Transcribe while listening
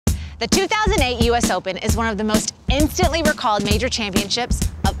The 2008 US Open is one of the most instantly recalled major championships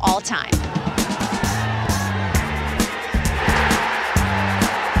of all time.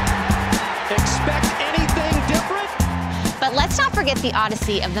 Expect anything different? But let's not forget the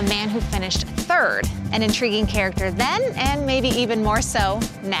odyssey of the man who finished third, an intriguing character then and maybe even more so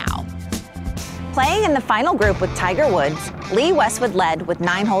now. Playing in the final group with Tiger Woods, Lee Westwood led with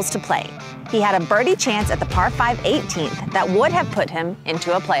 9 holes to play. He had a birdie chance at the par 5 18th that would have put him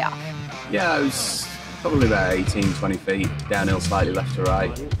into a playoff. Yeah, it was probably about 18, 20 feet, downhill slightly left to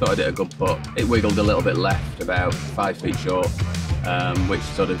right. Thought I did a good putt. It wiggled a little bit left, about 5 feet short, which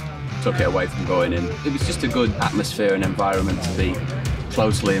sort of took it away from going in. It was just a good atmosphere and environment to be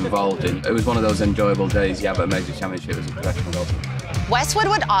closely involved in. It was one of those enjoyable days you have at a major championship as a professional golfer. Westwood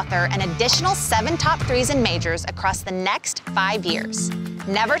would author an additional 7 top 3s in majors across the next 5 years,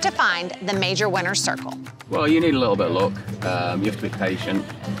 never to find the major winner's circle. Well, you need a little bit of luck. You have to be patient.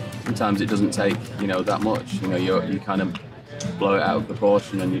 Sometimes it doesn't take, that much. You kind of blow it out of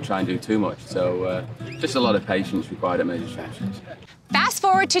proportion and you try and do too much. So just a lot of patience required at major championships. Fast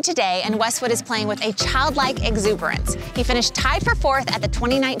forward to today, and Westwood is playing with a childlike exuberance. He finished tied for 4th at the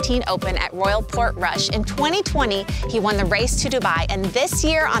 2019 Open at Royal Portrush. In 2020, he won the race to Dubai, and this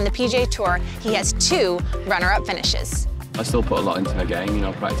year on the PGA Tour, he has 2 runner-up finishes. I still put a lot into my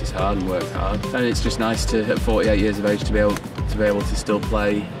game, practice hard and work hard. And it's just nice to, at 48 years of age, to be able to still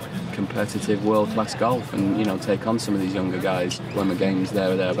play competitive world-class golf and, take on some of these younger guys. When the game's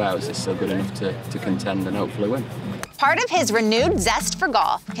there or thereabouts, it's still good enough to contend and hopefully win. Part of his renewed zest for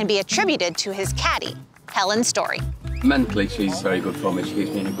golf can be attributed to his caddy, Helen Story. Mentally, she's very good for me. She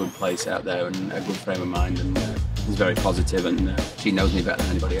keeps me in a good place out there and a good frame of mind, and is very positive, and she knows me better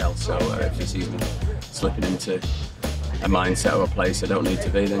than anybody else. So if she sees me slipping into a mindset or a place I don't need to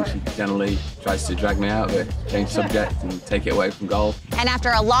be, then she generally tries to drag me out of it, change subject and take it away from golf. And after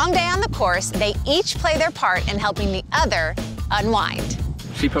a long day on the course, they each play their part in helping the other unwind.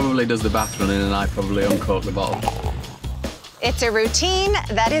 She probably does the bath running and I probably uncork the bottle. It's a routine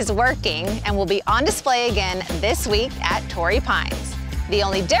that is working and will be on display again this week at Torrey Pines. The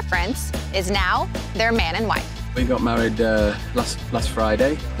only difference is now they're man and wife. We got married last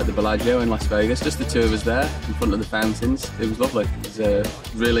Friday at the Bellagio in Las Vegas, just the 2 of us there in front of the fountains. It was lovely. It was a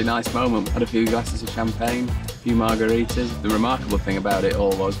really nice moment. Had a few glasses of champagne, a few margaritas. The remarkable thing about it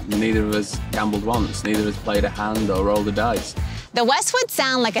all was neither of us gambled once, neither of us played a hand or rolled a dice. The Westwoods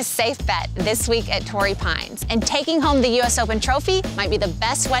sound like a safe bet this week at Torrey Pines, and taking home the US Open trophy might be the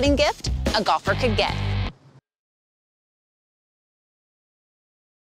best wedding gift a golfer could get.